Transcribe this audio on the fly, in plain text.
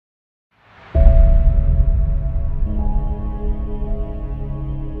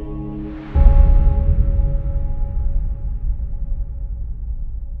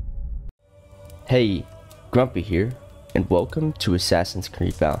Hey, Grumpy here, and welcome to Assassin's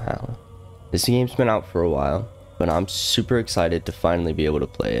Creed Valhalla. This game's been out for a while, but I'm super excited to finally be able to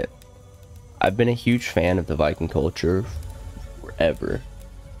play it. I've been a huge fan of the Viking culture forever,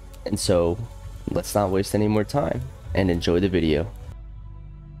 and so let's not waste any more time and enjoy the video.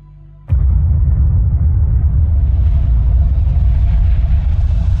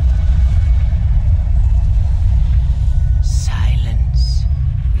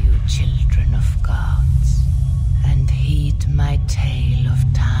 My tale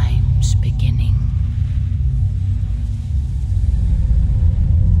of time's beginning.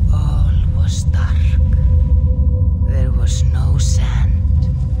 All was dark. There was no sand.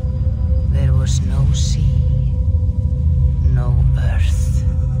 There was no sea. No earth,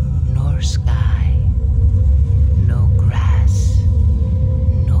 nor sky. No grass,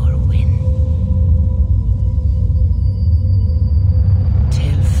 nor wind.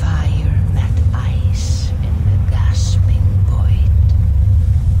 Till fire met ice in the gasping.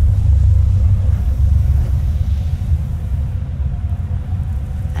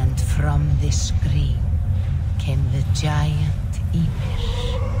 From this scream came the giant Ymir,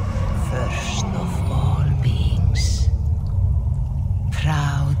 first of all beings.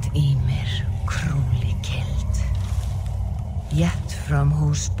 Proud Ymir, cruelly killed, yet from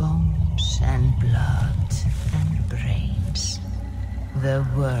whose bones and blood and brains the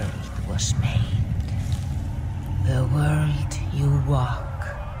world was made. The world you walk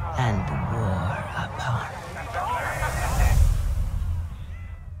and war upon.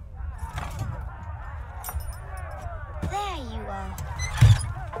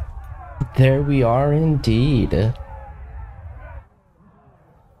 There we are indeed.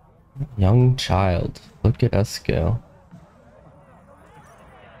 Young child, look at us go.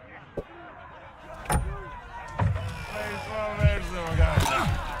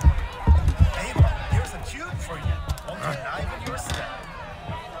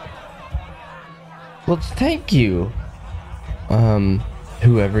 Well, thank you.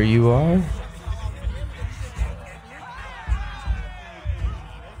 Whoever you are.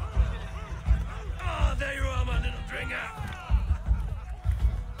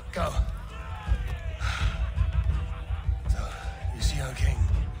 Go. So, you see our king?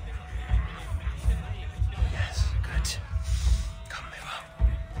 Yes, good. Come,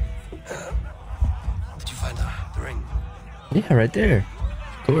 Eva. Did you find the ring? Yeah, right there.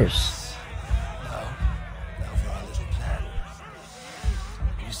 Of course. Now for our little plan.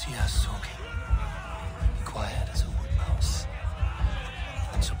 When you see us talking, be quiet as a wood mouse.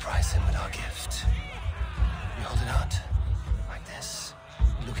 And surprise him with our gift. You hold it out, like this.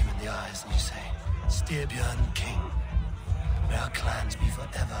 Look him in the eyes and you say, Styrbjörn King, may our clans be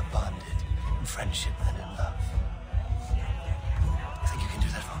forever bonded in friendship and in love. You think you can do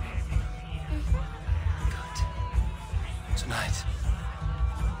that for me? Good. Tonight,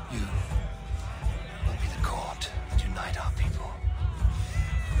 you will be the court and unite our people.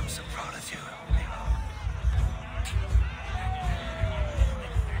 I'm so proud of you, Eva.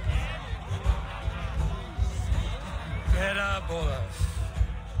 Get up, Olaf.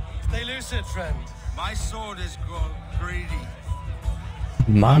 Stay lucid, friend. My sword is grown greedy.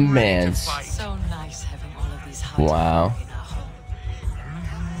 My man's. So nice having all of these wow. in our home.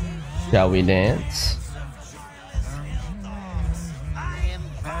 Shall we dance?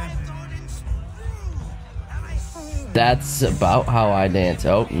 That's about how I dance.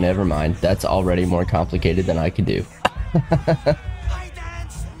 Oh, never mind. That's already more complicated than I could do.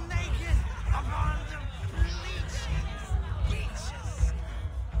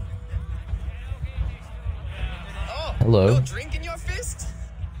 Hello. No drink in your fist?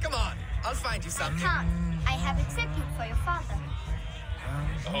 Come on, I'll find you something. I can't. I have accepted for your father.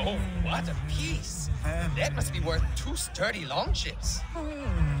 Oh, what a piece. That must be worth 2 sturdy long ships.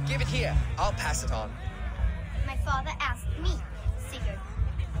 Give it here. I'll pass it on. My father asked me, Sigurd.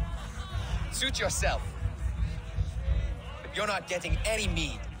 Suit yourself. But you're not getting any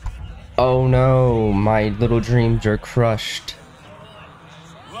mead. Oh no, my little dreams are crushed.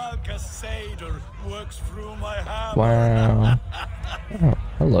 Works through my hand. Wow. Oh,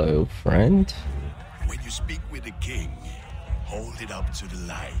 hello, friend. When you speak with the king, hold it up to the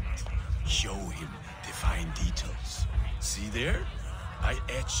light. Show him the fine details. See there? I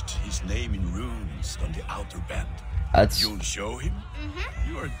etched his name in runes on the outer band. That's... You'll show him?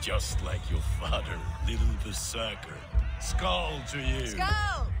 You are just like your father, little berserker. Skull to you.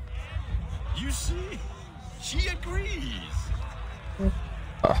 Skull! You see? She agrees.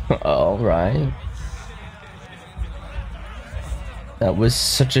 All right. That was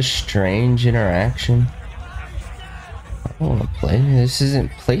such a strange interaction. I don't want to play. This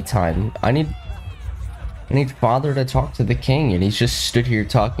isn't playtime. I need I need father to talk to the king, and he's just stood here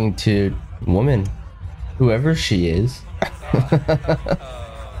talking to woman, whoever she is.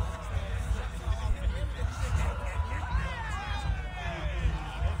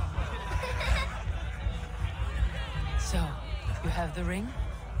 So, you have the ring?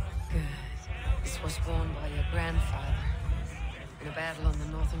 Good. This was worn by your grandfather in a battle on the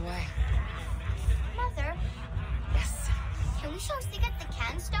Northern Way. Mother, Yes, can we show Sigurd the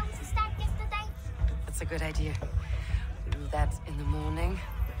can stones he stacked yesterday? that's a good idea. We do that in the morning.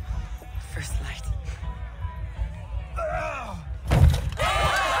 First light.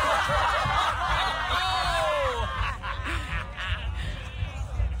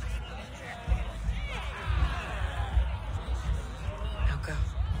 Now go.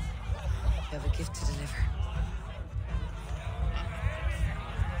 You have a gift to deliver.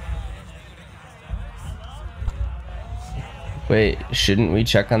 Wait, shouldn't we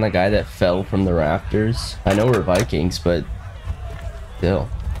check on the guy that fell from the rafters? I know we're Vikings, but still.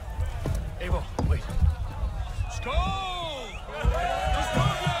 Eivor, wait. Skål!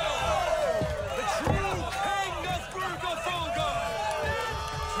 The true king of Burgerfolga!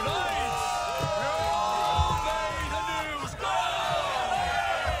 Tonight, we're all made anew!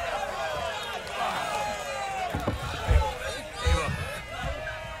 Eivor.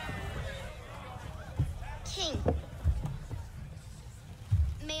 King,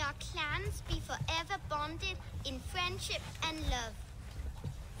 may our clans be forever bonded in friendship and love.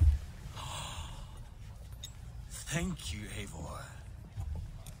 Thank you, Eivor.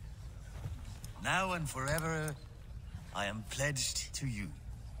 Now and forever, I am pledged to you.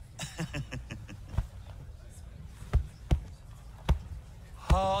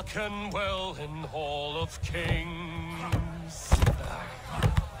 Hearken well in Hall of Kings.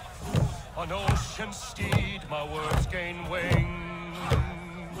 On ocean steed, my words gain wings.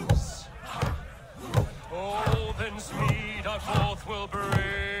 Oh, then speed I forth will bring.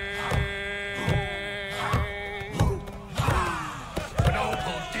 For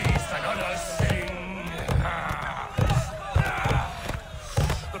noble deeds I'm gonna sing.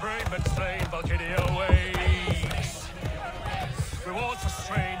 The brave men slain, Valkyria wakes. Rewards for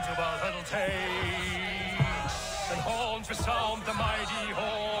strain to our little takes. And horns resound the mighty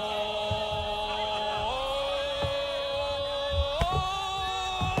horn.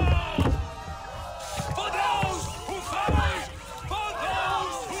 For those who fight! For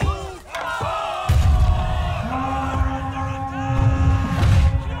those who fight!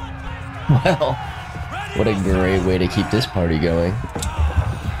 Well, what a great way to keep this party going.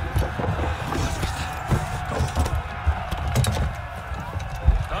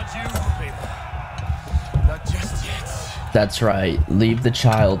 Not you, baby. Not just yet. That's right, leave the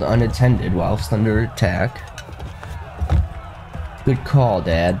child unattended whilst under attack. Good call,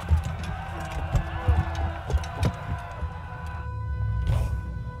 Dad.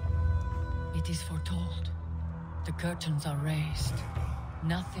 It is foretold. The curtains are raised.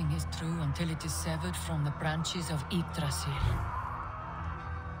 Nothing is true until it is severed from the branches of Yggdrasil.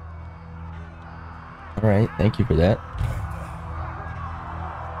 Alright, thank you for that.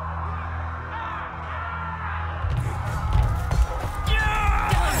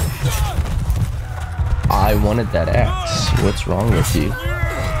 I wanted that axe. What's wrong with you?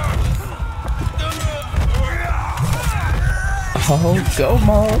 Oh, go,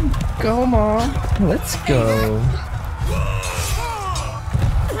 Mom. Go, Mom. Let's go.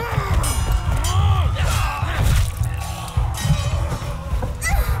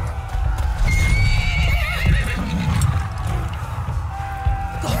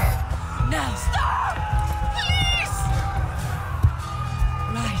 Now stop! Please!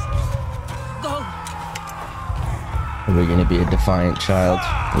 Right. Go! We're gonna be a defiant child.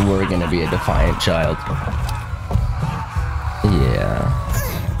 We're gonna be a defiant child. Yeah.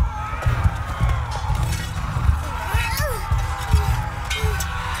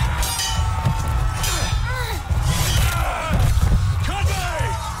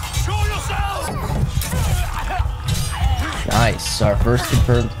 Show yourself! Nice, our first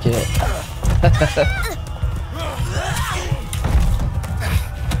confirmed kill.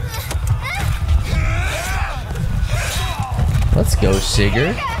 Let's go,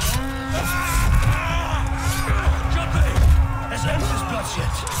 Sigurd. As ends his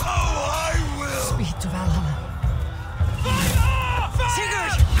bloodshed. Speed to Valhalla.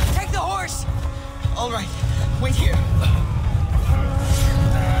 Sigurd! Take the horse! All right, wait here.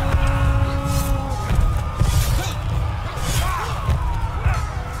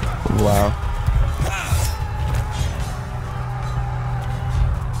 Wow.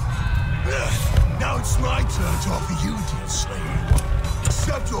 Now it's my turn to offer you, dear slave.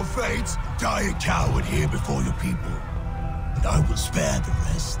 Accept your fate, Die a coward here before your people, and I will spare the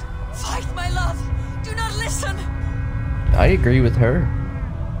rest. Fight, my love! Do not listen! I agree with her.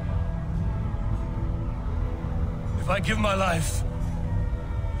 If I give my life,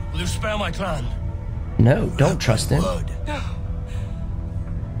 will you spare my clan? No, don't trust him. No.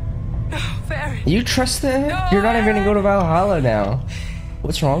 No, Barry. You trust him? No, You're not even gonna go to Valhalla now.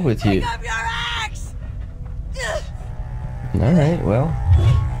 What's wrong with you? Pick up your axe! Alright, well.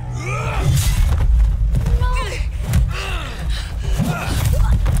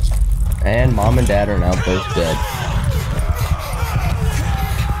 And mom and dad are now both dead.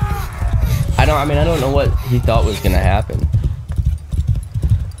 I don't know what he thought was gonna happen.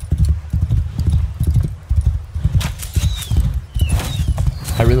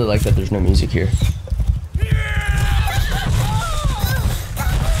 I really like that there's no music here.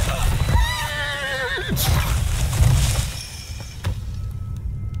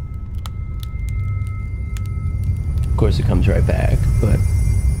 Of course it comes right back, but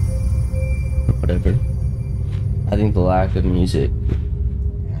whatever. I think the lack of music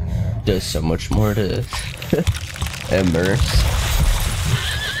does so much more to immerse.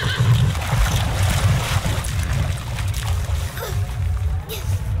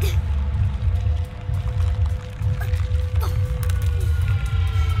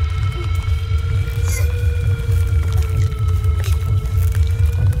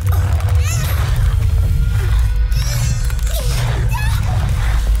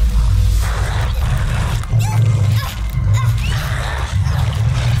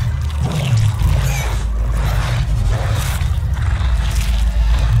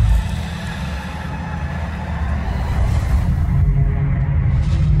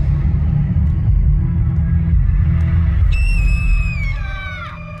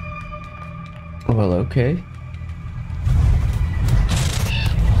 Well, okay.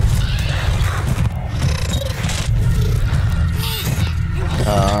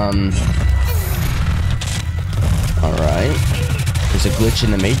 Alright. There's a glitch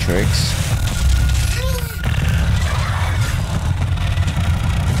in the Matrix.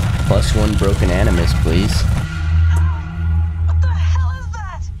 +1 broken animus, please. What the hell is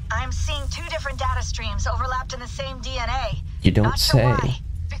that? I'm seeing two different data streams overlapped in the same DNA. You don't Not sure say. why.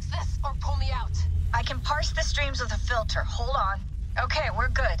 Fix this or pull me out. I can parse the streams with a filter. Hold on. Okay, we're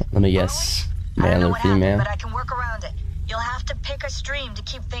good. Let me guess. I don't Male know or what happened, female? but I can work around it. You'll have to pick a stream to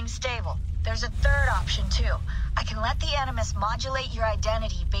keep things stable. There's a third option too. I can let the animus modulate your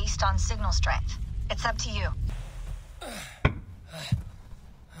identity based on signal strength. It's up to you.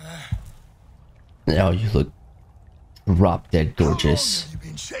 Oh, you look drop dead gorgeous. How long have you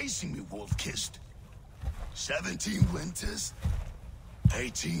been chasing me, Wolf-Kissed? 17 winters?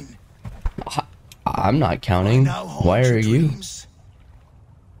 18? I'm not counting. I now haunt Why your are you? dreams?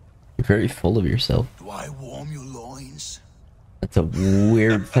 You're very full of yourself. Do I warm your loins? That's a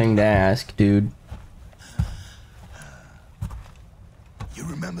weird thing to ask, dude. You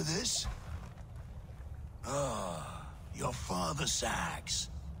remember this? Ah, your father's axe.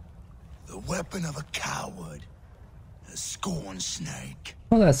 The weapon of a coward. A scorn snake.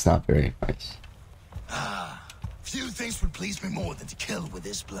 Well, that's not very nice. Few things would please me more than to kill with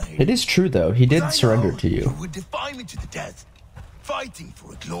this blade. It is true, though. He But I did surrender know to you. You would defy me to the death, fighting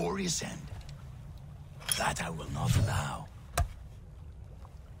for a glorious end. That I will not allow.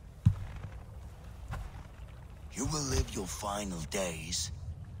 You will live your final days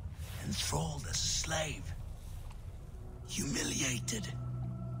enthralled as a slave, humiliated.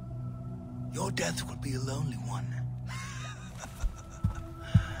 Your death will be a lonely one.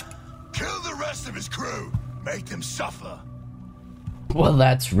 Kill the rest of his crew. Make them suffer. Well,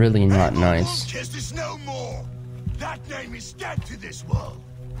 that's really not nice. Wolf-Kissed is no more. That name is dead to this world.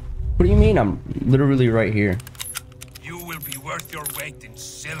 What do you mean? I'm literally right here. You will be worth your weight in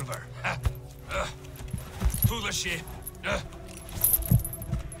silver. To the ship.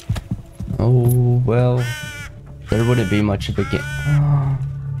 Oh, well. There wouldn't be much of a game. Oh,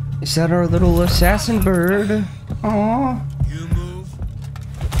 is that our little assassin bird? Aw. You move,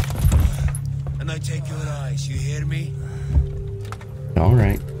 and I take your eyes. You hear me?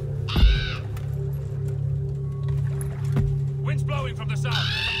 Alright. Wind's blowing from the south.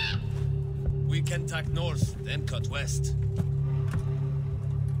 We can tack north, then cut west.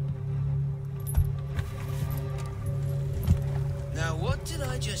 Now, what did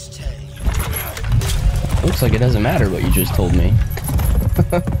I just tell you? Looks like it doesn't matter what you just told me.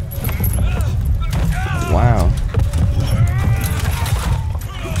 Wow.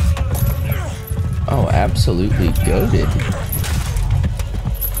 Oh, absolutely goated.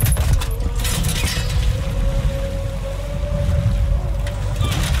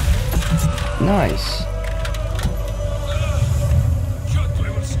 Nice. I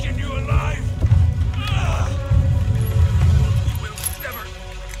will skin you alive. We will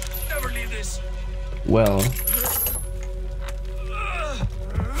never leave this. Well,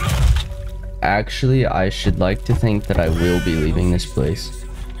 actually, I should like to think that I will be leaving this place.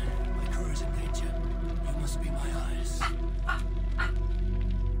 My crew is in danger. You must be my eyes.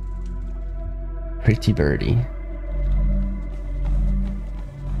 Pretty birdie.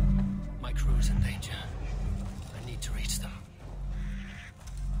 My crew is in danger. I need to reach them.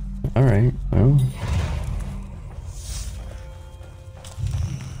 Alright, well.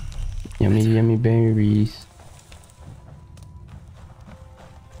 Yummy, yummy berries.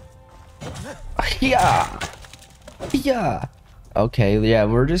 Yeah. Yeah. Okay, yeah,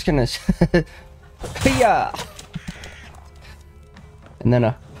 we're just gonna. Yeah. And then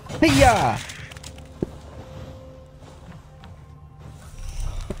a. Yeah.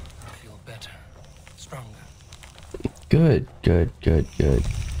 I feel better. Stronger. Good, good, good, good.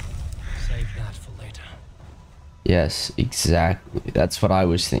 Save that for later. Yes, exactly. That's what I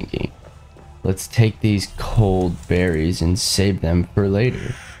was thinking. Let's take these cold berries and save them for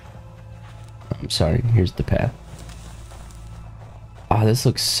later. I'm sorry, here's the path. Ah, this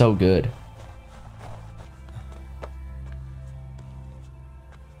looks so good.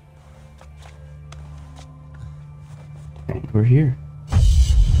 And we're here.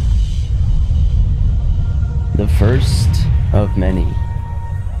 The first of many.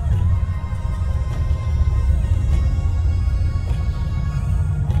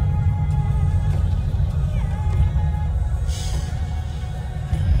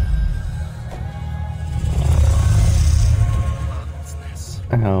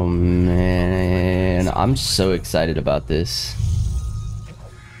 Oh man, I'm so excited about this.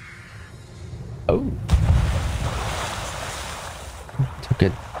 Oh. Took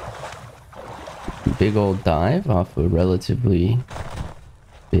a big old dive off a relatively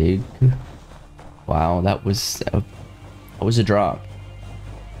big. Wow, that was a drop.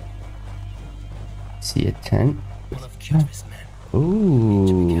 See a tent? One of Cupid's men.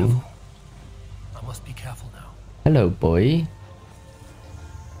 Ooh. I must be careful now. Hello, boy.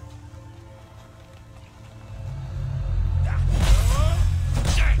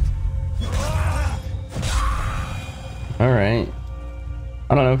 Alright.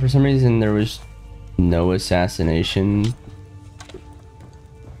 I don't know, for some reason there was no assassination.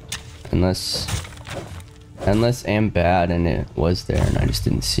 Unless I'm bad and it was there and I just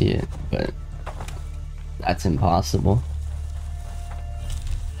didn't see it, but that's impossible.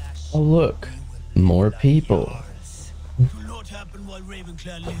 Oh look, more people.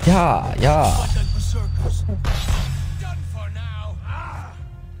 Yeah, yeah. Done for now.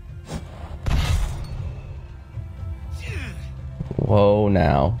 Whoa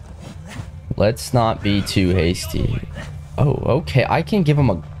now. Let's not be too hasty. Oh, okay, I can give him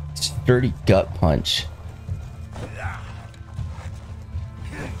a sturdy gut punch.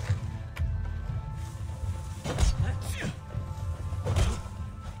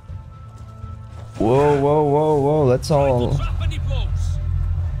 Whoa, whoa, whoa, whoa, let's all...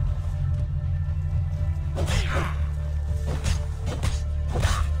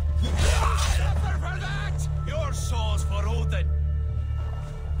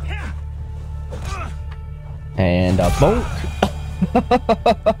 And a bonk.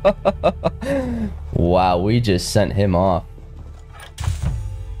 Wow, we just sent him off.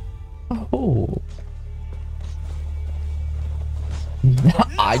 Oh.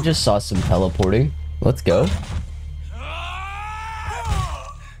 I just saw some teleporting. Let's go.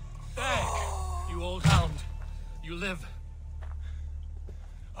 Hey, you old hound. You live.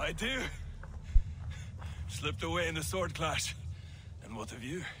 I do. Slipped away in the sword clash. And what of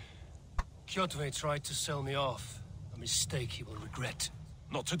you? Kjotve tried to sell me off. A mistake he will regret.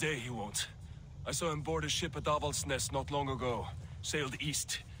 Not today, he won't. I saw him board a ship at Avaldsnes not long ago. Sailed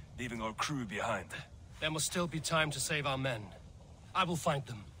east, leaving our crew behind. There must still be time to save our men. I will find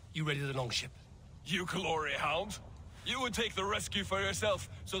them. You ready the longship? You glory hound? You would take the rescue for yourself,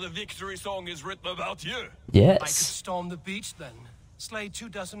 so the victory song is written about you. Yes. I could storm the beach then. Slay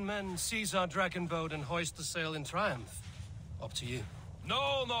 24 men, seize our dragon boat, and hoist the sail in triumph. Up to you.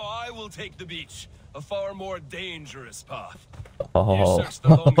 No, I will take the beach. A far more dangerous path. Oh. You search the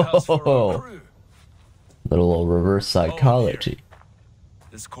longhouse for our crew. Little reverse psychology.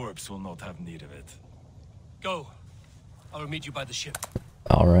 This corpse will not have need of it. Go. I will meet you by the ship.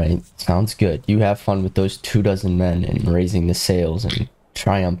 Alright, sounds good. You have fun with those 24 men and raising the sails and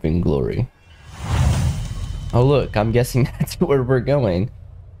triumphing glory. Oh look, I'm guessing that's where we're going.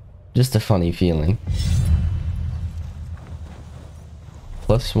 Just a funny feeling.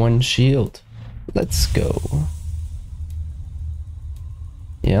 +1 shield. Let's go.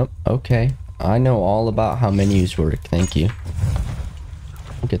 Yep, okay. I know all about how menus work, thank you.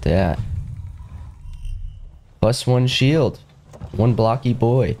 Look at that. +1 shield. One blocky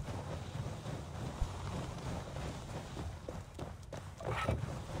boy.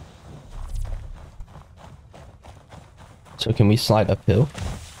 So can we slide uphill?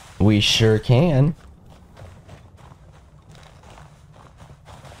 We sure can.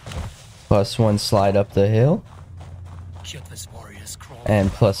 +1 slide up the hill.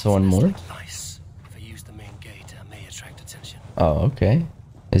 And +1 more. Oh, okay.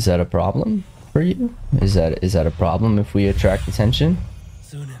 Is that a problem for you? Is that a problem if we attract attention?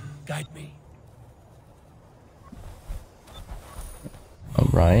 Guide me.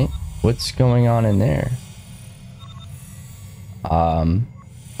 Alright. What's going on in there?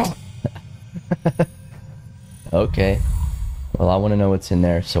 Okay. Well, I want to know what's in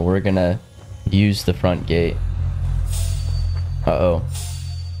there, so we're gonna use the front gate. Uh-oh.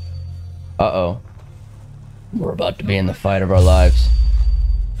 Uh-oh. We're about to be in the fight of our lives.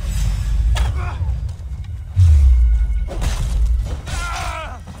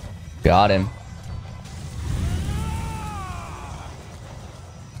 Got him.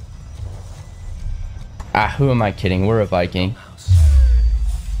 Ah, who am I kidding? We're a Viking.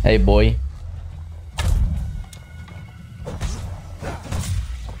 Hey, boy.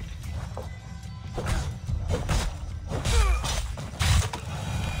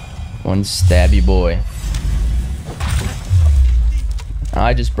 One stabby boy.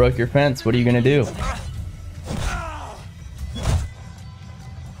 I just broke your fence. What are you gonna do?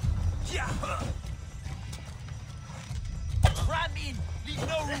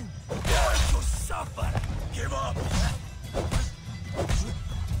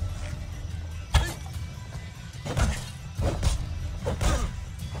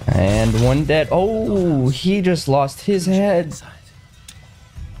 And one dead. Oh, he just lost his head.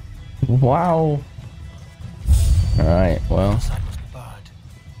 Wow. Alright, well.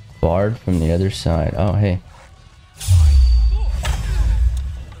 Barred from the other side. Oh, hey.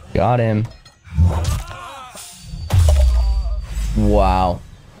 Got him. Wow.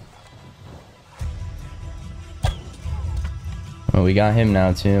 Oh, we got him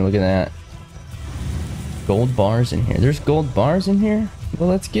now too. Look at that. Gold bars in here. There's gold bars in here? Well,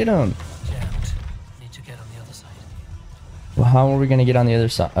 let's get them. Need to get on the other side. Well, how are we gonna get on the other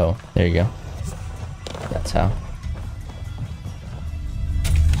side? Oh, there you go. That's how.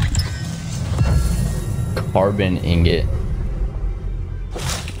 Carbon ingot.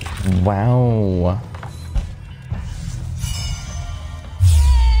 Wow.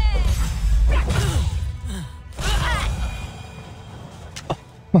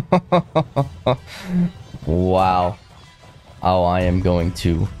 Wow. Oh, I am going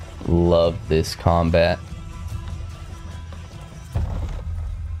to love this combat.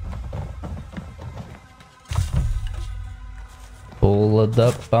 Pulled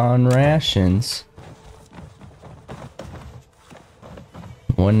up on rations.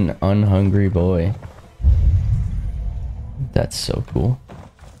 One unhungry boy. That's so cool.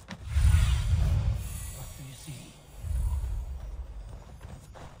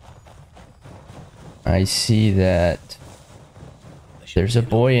 I see that there's a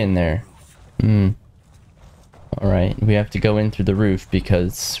boy in there. Alright, we have to go in through the roof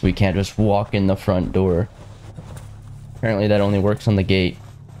because we can't just walk in the front door. Apparently that only works on the gate.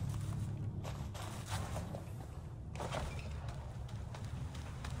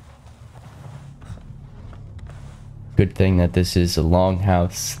 Good thing that this is a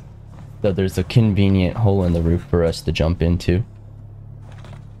longhouse, though there's a convenient hole in the roof for us to jump into.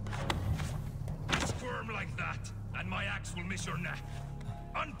 Squirm like that, and my axe will miss your neck.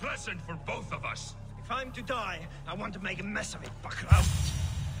 Unpleasant for both of us. If I'm to die, I want to make a mess of it, bucker.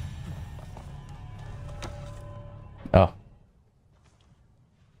 Oh.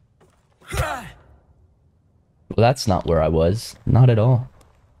 Well, that's not where I was. Not at all.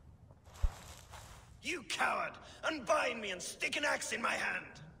 You coward! Unbind me and stick an axe in my hand!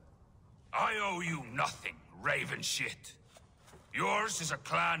 I owe you nothing, raven shit. Yours is a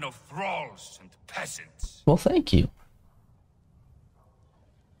clan of thralls and peasants. Well, thank you.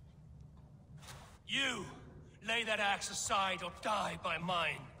 You! Lay that axe aside or die by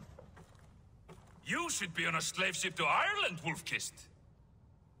mine. You should be on a slave ship to Ireland, Wolf-Kissed.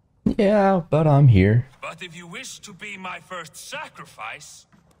 Yeah, but I'm here. But if you wish to be my first sacrifice,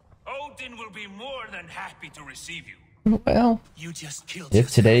 Odin will be more than happy to receive you. Well, You just killed if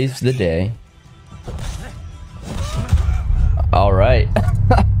today's the day. Alright.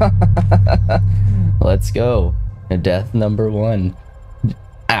 Let's go. Death number 1.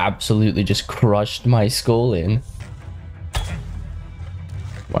 absolutely just crushed my skull in.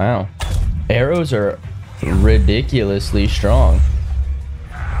 Wow. Arrows are ridiculously strong.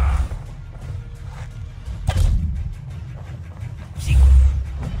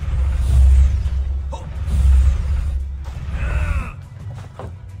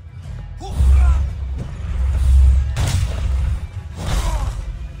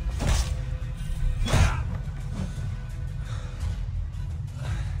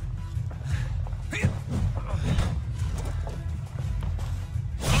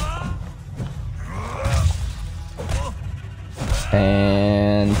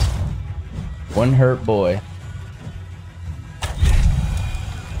 And one hurt boy.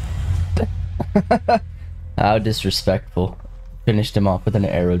 How disrespectful. Finished him off with an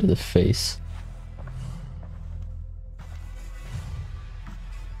arrow to the face.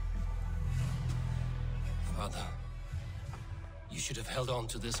 Father, you should have held on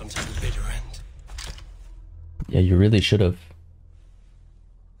to this until the bitter end. Yeah, you really should have.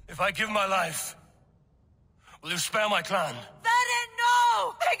 If I give my life, will you spare my clan? Venom,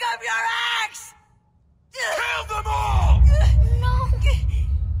 no! Pick up your axe! Kill them all! No!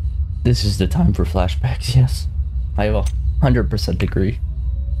 This is the time for flashbacks, yes. I 100% agree.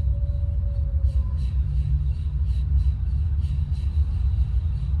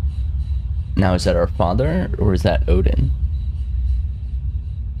 Now, is that our father, or is that Odin?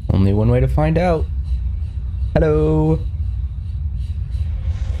 Only one way to find out. Hello!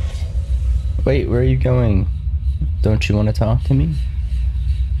 Wait, where are you going? Don't you want to talk to me?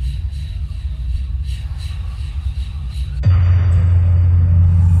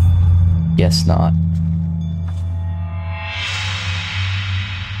 Guess not.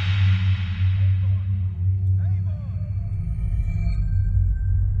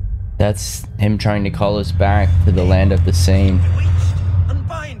 That's him trying to call us back to the land of the sane.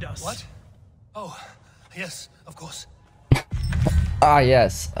 Unbind us. What? Oh, yes, of course. Ah,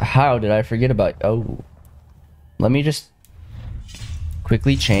 yes. How did I forget about... Oh. Let me just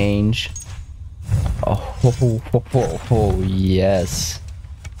quickly change. Oh, yes.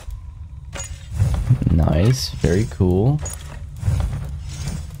 Nice. Very cool.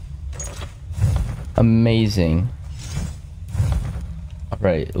 Amazing.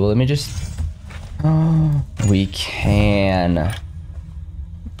 Alright, well, let me just... Oh, we can.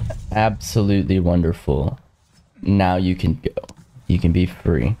 Absolutely wonderful. Now you can go. You can be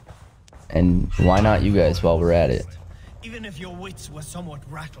free. And why not you guys while we're at it? Even if your wits were somewhat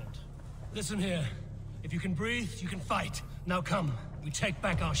rattled. Listen here. If you can breathe, you can fight. Now come, we take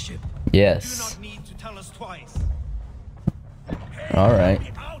back our ship. Yes. Do not need to tell us twice.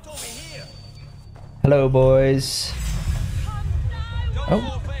 Alright. Out over here. Hello, boys.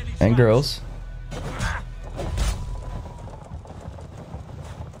 Oh, and girls.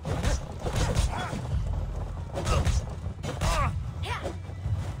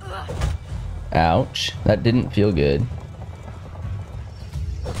 Ouch. That didn't feel good.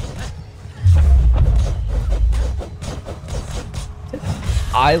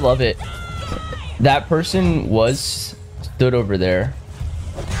 I love it. That person was stood over there.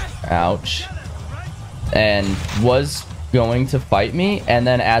 Ouch. And was going to fight me, and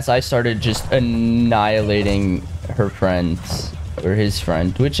then as I started just annihilating her friends, or his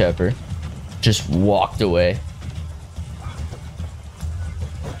friend, whichever, just walked away.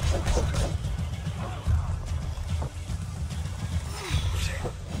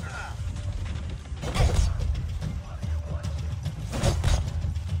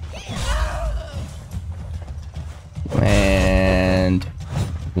 And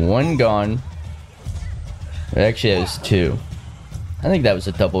one gone. Actually, it was two. I think that was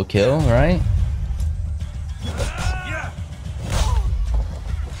a double kill, right?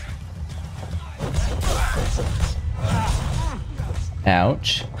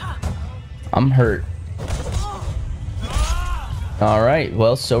 Ouch. I'm hurt. Alright,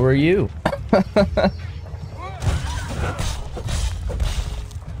 well, so are you.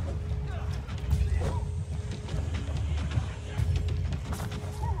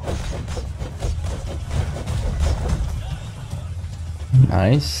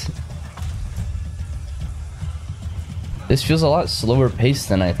 Nice. This feels a lot slower paced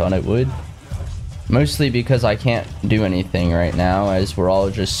than I thought it would. Mostly because I can't do anything right now, as we're all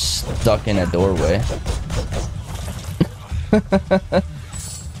just stuck in a doorway.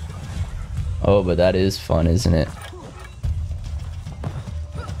 Oh, but that is fun, isn't it?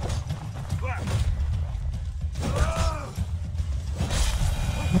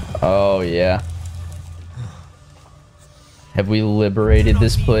 Oh, yeah. Have we liberated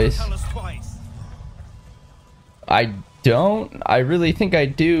this place? I don't. I really think I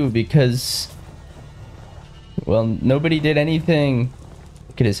do because, well, nobody did anything.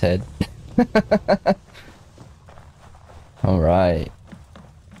 Look at his head. All right.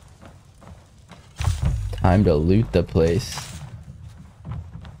 Time to loot the place.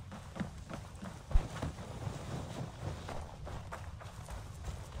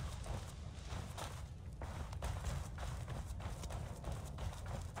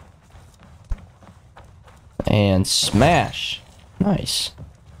 And smash. Nice.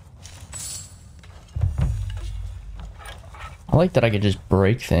 I like that I could just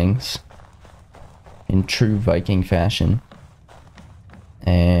break things in true Viking fashion.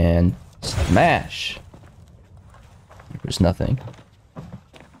 And smash. There's nothing.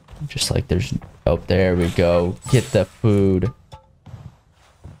 Just like there's... Oh, there we go. Get the food.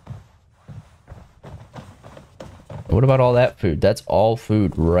 What about all that food? That's all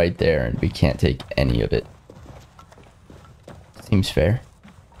food right there, and we can't take any of it. Seems fair.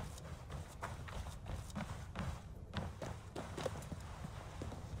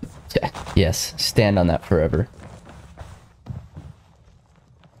 Yeah, yes, stand on that forever.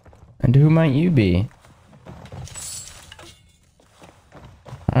 And who might you be?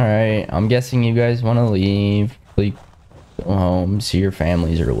 Alright, I'm guessing you guys want to leave. Like, go home, see your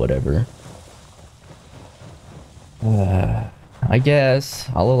families or whatever. I guess.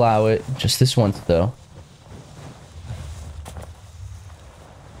 I'll allow it. Just this once, though.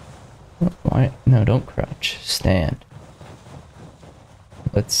 Why? No, don't crouch. Stand.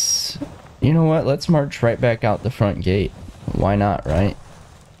 Let's... You know what? Let's march right back out the front gate. Why not, right?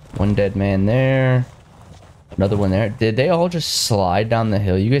 One dead man there. Another one there. Did they all just slide down the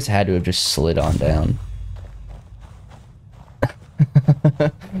hill? You guys had to have just slid on down.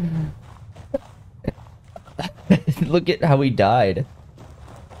 Look at how he died.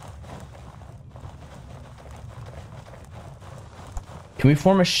 Can we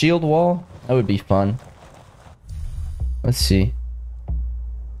form a shield wall? That would be fun. Let's see.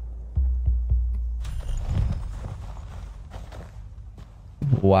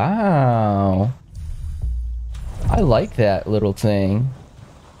 Wow. I like that little thing.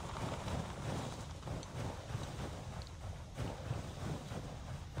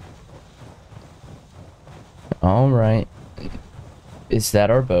 Alright. Is that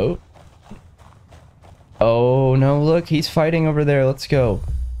our boat? Oh no, look, he's fighting over there. Let's go.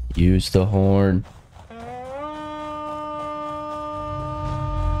 Use the horn.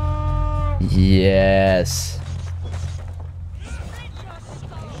 Yes.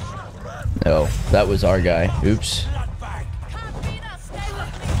 Oh, that was our guy. Oops.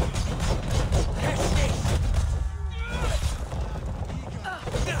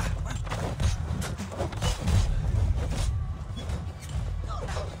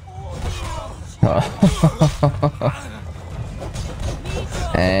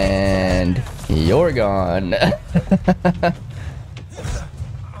 And you're gone.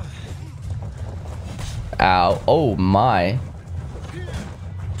 Ow. Oh my.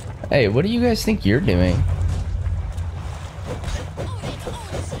 Hey, what do you guys think you're doing?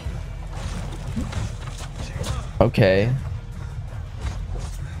 Okay.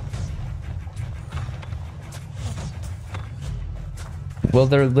 Well,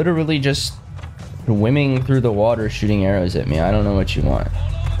 they're literally just swimming through the water shooting arrows at me. I don't know what you want.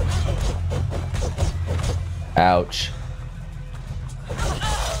 Ouch.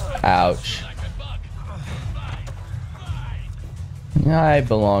 Ouch. I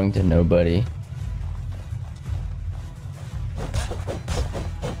belong to nobody.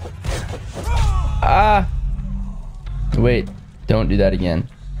 Ah! Wait, don't do that again.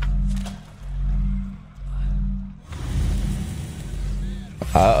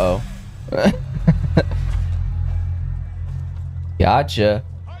 Uh-oh. Gotcha.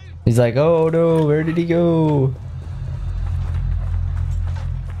 He's like, oh no, where did he go?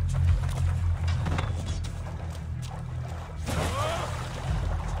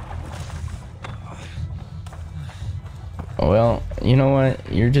 Well, you know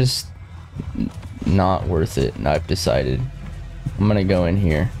what? You're just not worth it, and I've decided. I'm gonna go in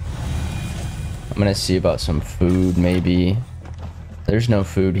here. I'm gonna see about some food, maybe. There's no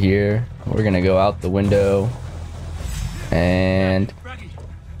food here. We're gonna go out the window. And...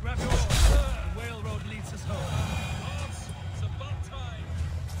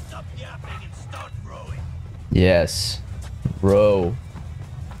 Yes. Row.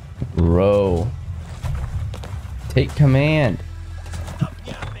 Row. Take command.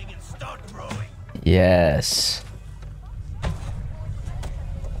 Yes.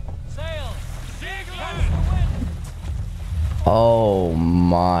 Oh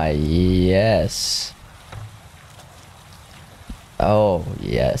my, yes. Oh,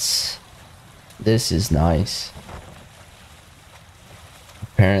 yes. This is nice.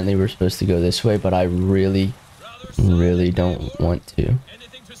 Apparently we're supposed to go this way, but I really don't want to.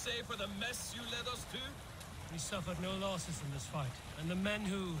 Anything to say for the mess you led us to? We suffered no losses in this fight, and the men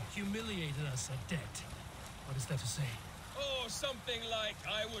who humiliated us are dead. What is there to say? Oh, something like,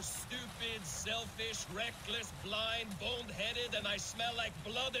 I was stupid, selfish, reckless, blind, bone-headed, and I smell like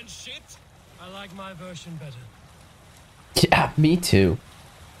blood and shit. I like my version better. Yeah, me too.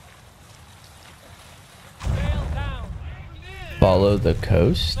 Sail down. Follow the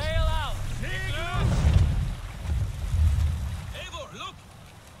coast? Sail out. Eivor, look!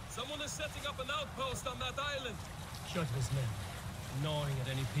 Someone is setting up an outpost on that island. Shut his men, gnawing at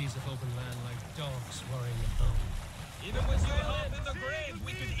any piece of open land like dogs worrying a bone. Even with your help in the grave,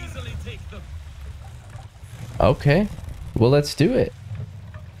 we could easily take them. Okay. Well, let's do it.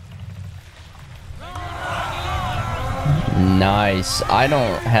 Nice. I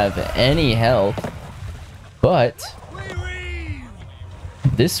don't have any health, but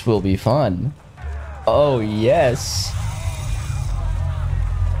this will be fun. Oh, yes.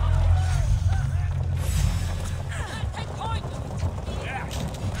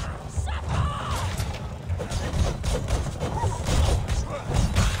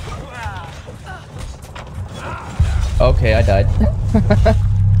 Okay, I died.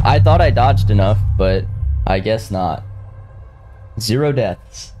 I thought I dodged enough, but I guess not. 0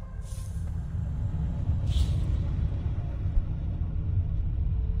 deaths.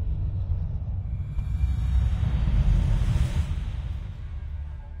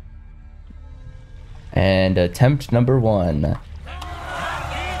 And attempt number 1.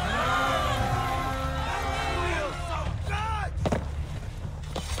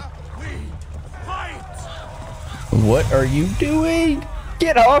 What are you doing?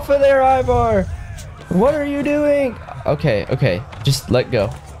 Get off of there, Ivar! What are you doing? Okay, okay. Just let go.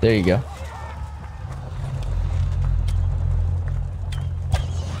 There you go.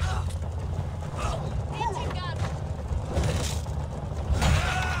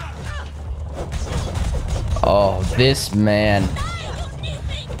 Oh, this man.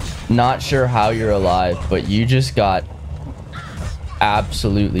 Not sure how you're alive, but you just got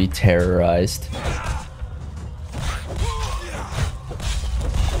absolutely terrorized.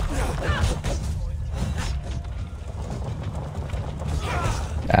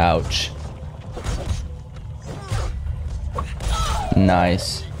 Ouch.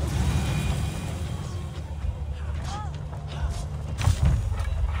 Nice.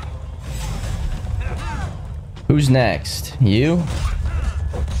 Who's next? You?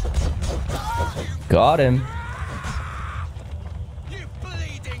 Got him. You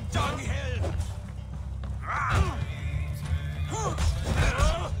bleeding dunghill!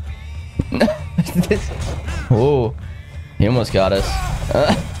 Oh, he almost got us.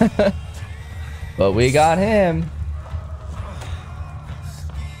 But we got him.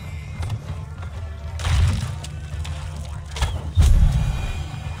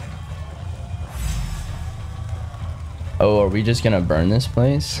 Oh, are we just gonna burn this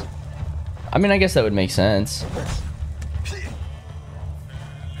place? I mean, I guess that would make sense.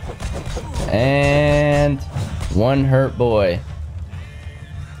 And 1 hurt boy.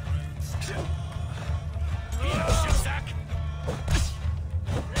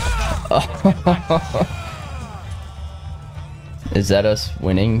 Is that us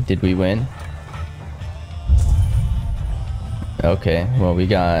winning? Did we win? Okay, well we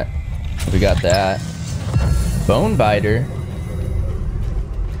got that. Bone biter.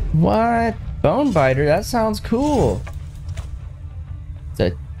 What? Bone biter? That sounds cool. It's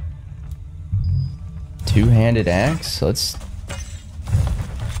a 2-handed axe. Let's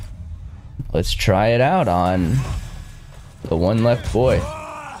try it out on the 1 left boy.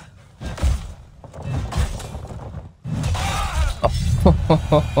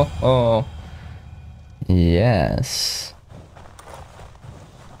 Yes.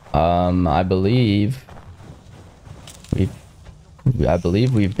 I believe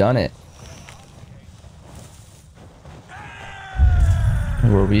we've done it.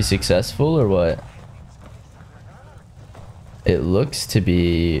 Were we successful or what? It looks to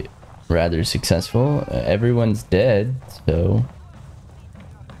be rather successful. Everyone's dead, so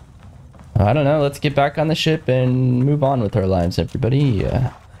I don't know. Let's get back on the ship and move on with our lives, everybody.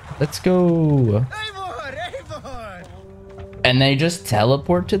 Let's go. Eivor! And they just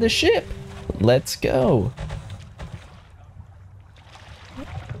teleport to the ship. Let's go.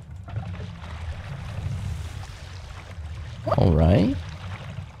 All right.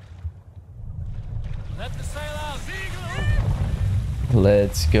 Let the sail out.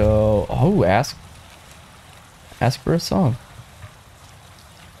 Let's go. Oh, ask for a song.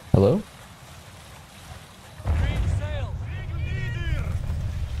 Hello?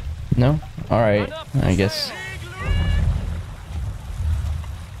 No? Alright, I guess.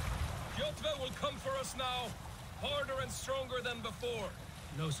 Will come for us now, harder and stronger than before.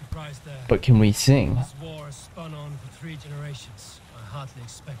 No surprise there. But can we sing? This war has spun on for 3 generations. I hardly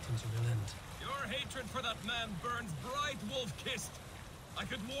expect him to relent. Your hatred for that man burns bright, wolf-kissed. I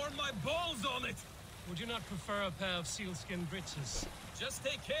could warm my balls on it. Would you not prefer a pair of sealskin breeches? Just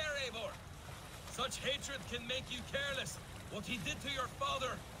take care, Eivor. Such hatred can make you careless. What he did to your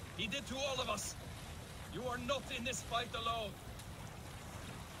father, he did to all of us. You are not in this fight alone.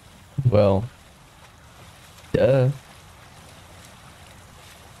 Well, duh.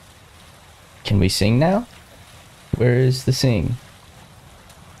 Can we sing now? Where is the sing?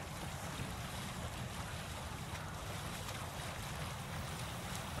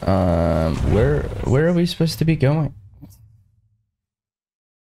 Where are we supposed to be going?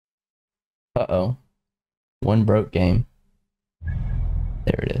 Uh-oh. One broke game.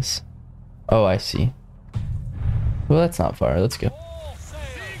 There it is. Oh, I see. Well, that's not far. Let's go.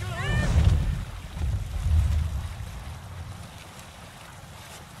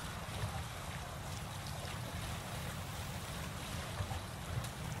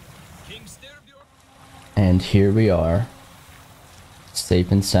 And here we are, safe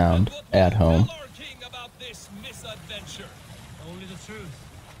and sound at home. Only the truth.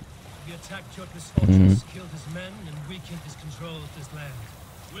 We attacked Jotn's fortress, killed his men, and weakened his control of this land.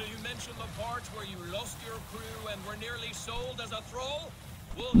 Will you mention the part where you lost your crew and were nearly sold as a thrall?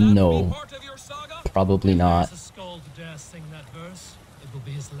 Will that No, be part of your saga? probably not. If there's a skull to dare sing that verse, it will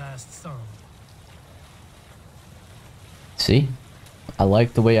be his last song. See? I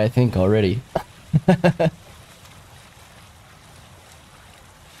like the way I think already. Can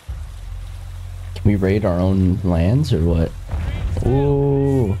we raid our own lands or what?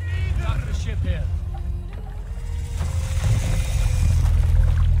 Ooh.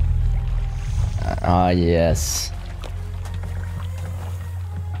 Ah, yes.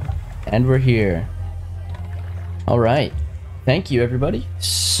 And we're here. Alright. Thank you everybody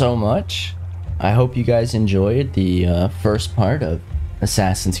so much. I hope you guys enjoyed the first part of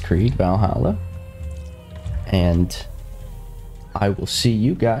Assassin's Creed Valhalla. And I will see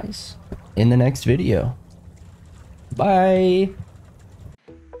you guys in the next video. Bye!